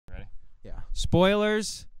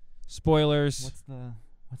Spoilers. What's the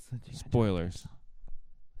G.I. Spoilers.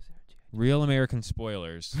 Real American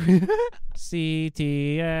spoilers.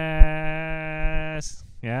 CTS.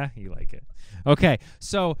 Yeah, you like it. Okay,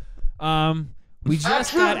 so we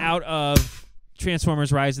just got out of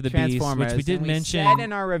Transformers: Rise of the Beast, which we did mention said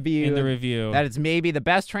in our review that it's maybe the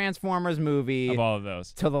best Transformers movie of all of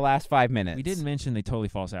those till the last 5 minutes. We didn't mention they totally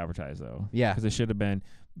false advertised though. Yeah, because it should have been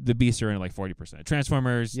the Beasts are in like 40%.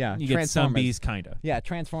 Transformers, yeah, you get some beasts, kinda. Yeah,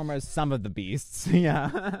 Transformers, some of the beasts.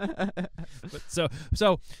 Yeah. But so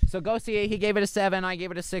go see it. He gave it a 7. I gave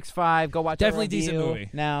it a 6.5. Go watch. Definitely a decent movie.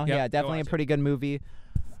 Now, yep, yeah, definitely a pretty good movie.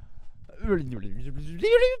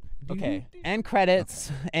 Okay, end credits,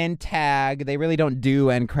 end tag. They really don't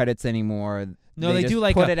do end credits anymore. No, they just do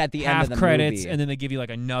like put a it at the half end of the credits, movie. and then they give you like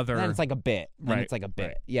another. And then it's like a bit. Right. It's like a bit.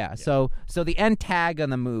 Right. Yeah. So the end tag on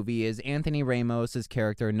the movie is Anthony Ramos's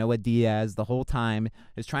character Noah Diaz. The whole time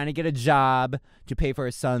is trying to get a job to pay for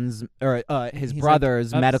his son's or his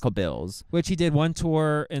brother's medical bills. Which he did one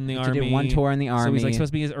tour in the army. He did one tour in the army. So he's like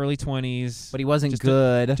supposed to be in his early 20s. But he wasn't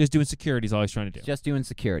good. Just doing security is all he's trying to do. Just doing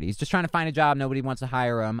security. He's just trying to find a job. Nobody wants to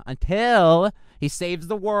hire him until he saves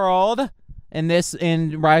the world. In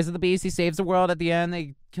Rise of the Beast, he saves the world at the end.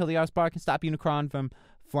 They kill the Allspark and stop Unicron from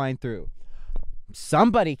flying through.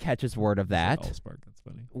 Somebody catches word of that. Allspark, that's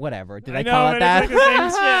funny. Whatever. Did I call it that? It's like the same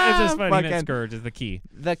shit. It's just funny. That Scourge is the key.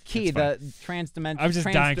 The key, the transdimensional. I'm just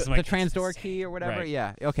dying. The transdoor key or whatever. Right.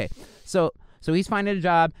 Yeah. Okay. So he's finding a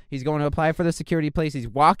job. He's going to apply for the security place. He's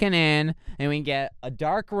walking in, and we get a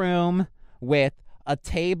dark room with a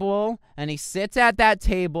table, and he sits at that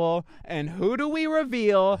table, and who do we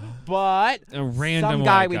reveal but a random some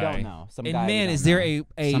guy we guy. don't know. Is there a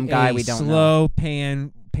some guy we don't slow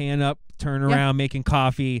pan up, turn around, making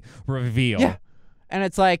coffee reveal? Yeah. And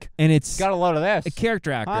it's got a load of this. A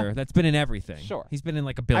character actor that's been in everything. Sure. He's been in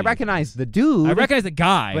like a billion. I recognize the dude. I recognize the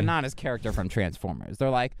guy. But not his character from Transformers.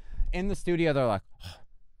 They're like, in the studio, they're like,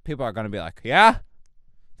 people are going to be like, yeah?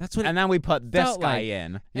 That's what. And then we put this guy like.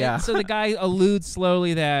 in. Yeah. And so the guy alludes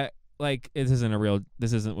slowly that like this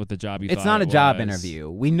isn't what the job you thought. It's not a job interview.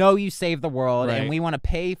 We know you saved the world, right. and we want to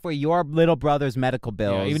pay for your little brother's medical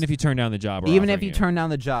bills. Yeah, even if you turn down the job. Even if you turn down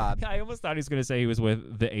the job. Yeah, I almost thought he was going to say he was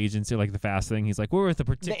with the agency, like the fast thing. He's like, we're with the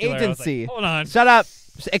particular. The agency. I was like, hold on. Shut up.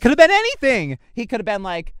 It could have been anything. He could have been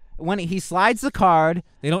like, when he slides the card.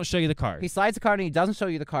 They don't show you the card. He slides the card and he doesn't show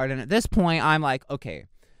you the card. And at this point, I'm like, okay.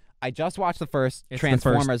 I just watched the first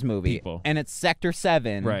Transformers movie, and it's Sector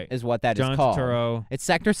 7 is what that is called. Turturro. It's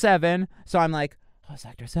Sector 7, so I'm like, oh,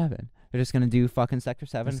 Sector 7. They're just going to do fucking Sector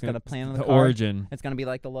 7. It's going to plan on the card. Origin. It's going to be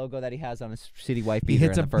like the logo that he has on his shitty wife beater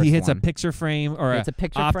in the first one. He hits a picture frame or a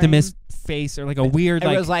picture Optimus face or like a weird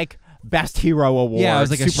It was like Best Hero Award. Yeah, it was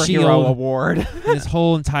like a Superhero Award. This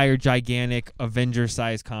whole entire gigantic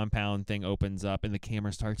Avenger-sized compound thing opens up, and the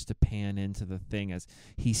camera starts to pan into the thing as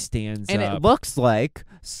he stands up. And it looks like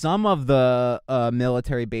some of the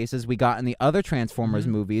military bases we got in the other Transformers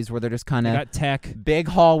movies, where they're just kind of got tech, big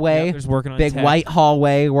hallway, working on big tech. white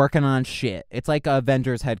hallway, working on shit. It's like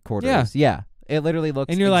Avengers headquarters. Yeah. It literally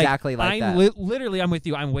looks exactly like that. Literally, I'm with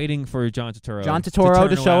you. I'm waiting for John Turturro.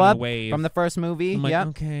 To show up from the first movie. I'm like, yep.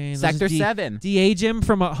 Okay. Sector 7. De-age him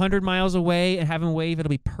from 100 miles away and have him wave. It'll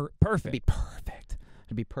be perfect.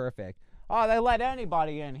 It'd be perfect. Oh, they let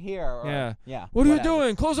anybody in here. Or, yeah. What are you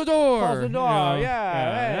doing? Close the door. Close the door. You know?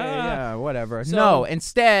 Yeah, whatever. So, no,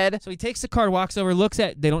 instead. So he takes the card, walks over, looks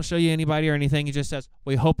at. They don't show you anybody or anything. He just says,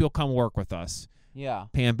 "We hope you'll come work with us." Yeah.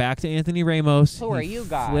 Pan back to Anthony Ramos. Who are you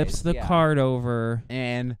guys? Flips the card over.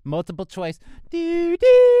 And multiple choice. Do,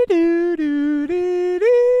 do, do, do, do,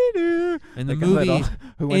 do, do. And the movie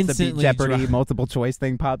Who Wants to Beat Jeopardy multiple choice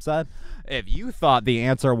thing pops up. If you thought the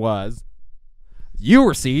answer was, you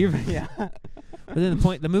receive. Yeah. But then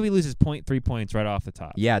the movie loses 0.3 points right off the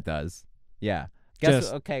top. Yeah, it does. Yeah.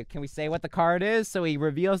 Okay, can we say what the card is? So he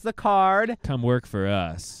reveals the card. Come work for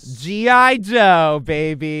us. G.I. Joe,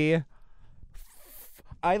 baby.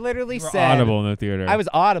 I literally said audible in the theater. I was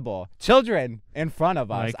audible. Children in front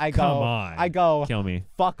of us. Like, come on. I go, kill me.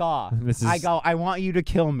 Fuck off. I go, I want you to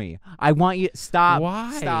kill me. I want you stop.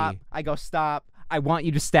 Why? Stop. I go, stop. I want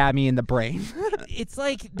you to stab me in the brain. It's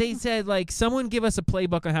like they said, like, someone give us a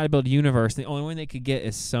playbook on how to build a universe. The only one they could get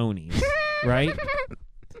is Sony, right?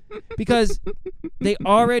 Because they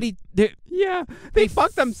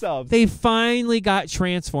fucked themselves. They finally got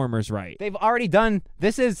Transformers right. They've already done.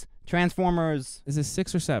 This is Transformers. Is it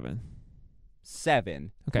 6 or 7?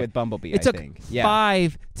 7 Okay. with Bumblebee, It I took think. Yeah.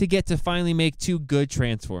 5 to get to finally make 2 good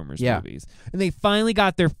Transformers Yeah. movies. And they finally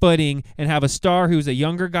got their footing and have a star who's a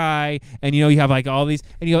younger guy. And, you have like all these.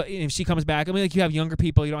 And, if she comes back, I mean, like you have younger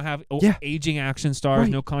people. You don't have aging action stars,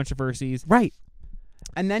 Right. no controversies. Right.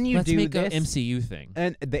 And then you Let's do make this an MCU thing.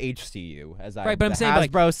 and the HCU, as I Right, but I'm the saying,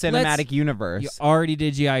 Hasbro like, Cinematic Universe. You already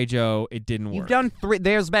did G.I. Joe. It didn't work. You've done 3.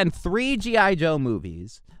 There's been 3 GI Joe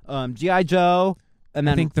movies. GI Joe, and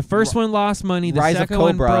then I think the first one lost money. The Rise of second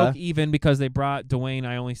one Cobra. broke even because they brought Dwayne.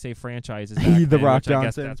 I only say franchises. Back The then, Rock which I guess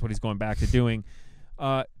Johnson. that's what he's going back to doing.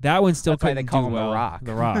 That one still That's why couldn't they call do him well. The Rock.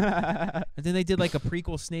 The Rock. And then they did like a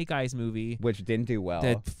prequel Snake Eyes movie which didn't do well.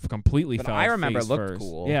 that completely But fell. I remember it face looked first.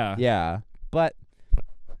 cool. Yeah. Yeah. But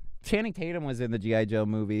Channing Tatum was in the G.I. Joe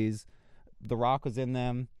movies. The Rock was in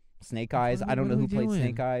them. Snake Eyes. I don't know who played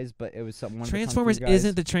Snake Eyes, but it was someone. Transformers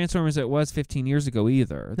isn't the Transformers it was 15 years ago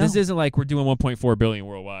either. No. This isn't like we're doing 1.4 billion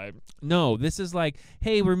worldwide. No, this is like,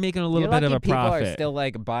 hey, we're making a little bit of a profit. People are still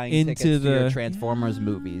like buying into tickets to the your Transformers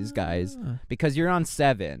movies, guys, because you're on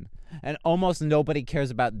 7, and almost nobody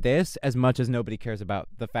cares about this as much as nobody cares about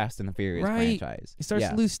the Fast and the Furious franchise. It starts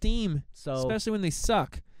to lose steam, so especially when they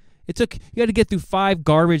suck. You had to get through 5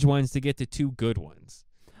 garbage ones to get to 2 good ones.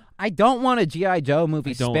 I don't want a G.I. Joe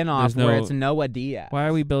movie spin-off where it's Noah Diaz. Why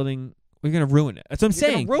are we building? We're going to ruin it. That's what I'm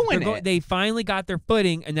saying. Ruin it. They finally got their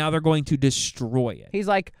footing, and now they're going to destroy it. He's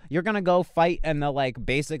like, you're going to go fight in the, like,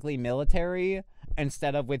 basically military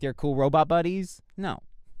instead of with your cool robot buddies? No.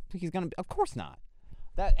 He's going to... Of course not.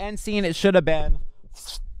 That end scene, it should have been,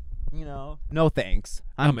 no thanks.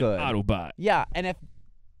 I'm good. An Autobot. Yeah, and if...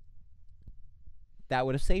 That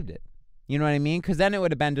would have saved it. You know what I mean? Because then it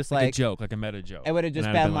would have been just like a joke, like a meta joke. It would have just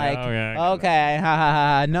and been like, okay, ha ha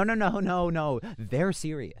ha. No. They're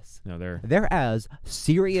serious. No, They're as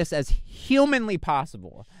serious as humanly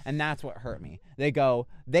possible, and that's what hurt me. They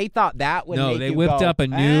thought that would make you go. No, they whipped up a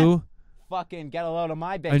new, fucking get a load of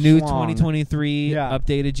my bitch. A new schlong. 2023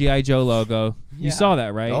 updated GI Joe logo. You saw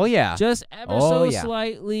that, right? Oh yeah, just ever so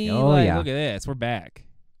slightly. Look at this, we're back.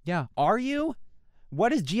 Yeah, are you?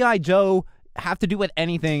 What does GI Joe have to do with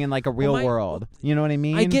anything in like a real world? You know what I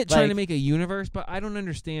mean? I get trying to make a universe, but I don't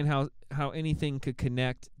understand how anything could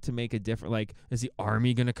connect to make a different. Like, is the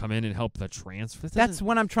army going to come in and help the transfer? That's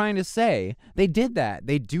what I'm trying to say. They did that.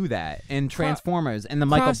 They do that in Transformers and the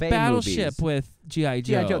Michael Bay Battleship movies. with G.I.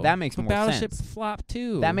 Joe. G.I. Joe, that makes more Battleship sense. flop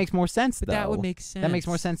too. That makes more sense, though. That would make sense. That makes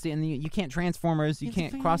more sense. And you can't Transformers. You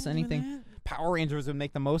can't cross anything. Power Rangers would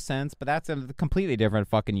make the most sense, but that's a completely different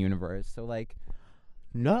fucking universe. So, like,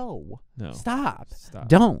 no. Stop.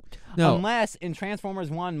 Don't. No. Unless in Transformers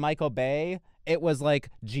 1, Michael Bay, it was like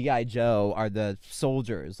G.I. Joe are the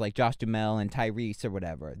soldiers, like Josh Duhamel and Tyrese or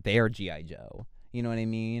whatever. They're G.I. Joe. You know what I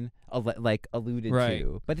mean? Like alluded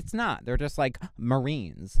to. But it's not. They're just like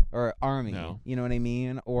Marines or Army. No. You know what I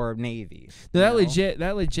mean? Or Navy. No, that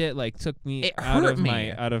legit like took me out of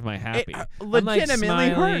my happy. It legitimately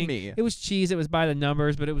hurt me. It was cheese. It was by the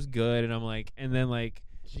numbers, but it was good. And I'm like, and then like,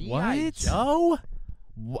 G.I. Joe?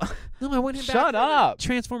 What? No, I went back. Shut up.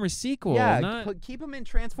 Transformers sequel. Yeah, keep him in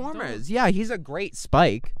Transformers. Yeah, he's a great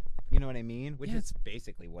Spike. You know what I mean? Which is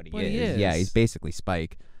basically what he is. Yeah, he's basically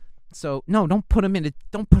Spike. So no, don't put him in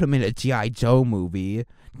a G.I. Joe movie.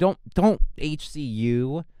 Don't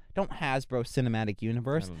HCU. Don't Hasbro Cinematic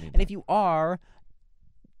Universe. And if you are,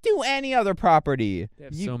 do any other property. They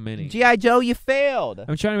have so many. G.I. Joe, you failed.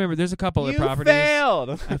 I'm trying to remember. There's a couple of properties. You failed.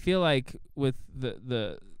 I feel like with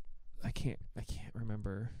the I can't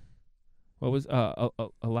remember. What was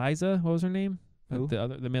Eliza? What was her name? Who? The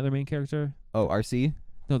other main character? Oh, RC?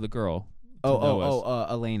 No, the girl.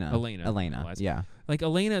 Elena. Elena. Yeah. Like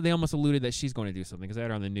Elena, they almost alluded that she's going to do something because I had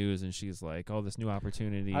her on the news and she's like, "Oh, this new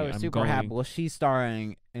opportunity." I was super happy. Well, she's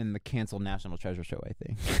starring in the canceled National Treasure show, I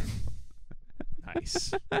think.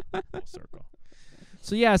 Nice. Full circle.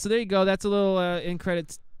 So yeah, so there you go. That's a little in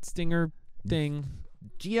credit stinger thing.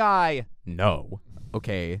 GI. No.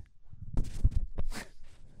 Okay. I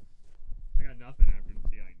got nothing after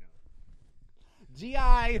GI.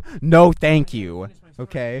 No. GI. No, thank you.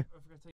 Okay.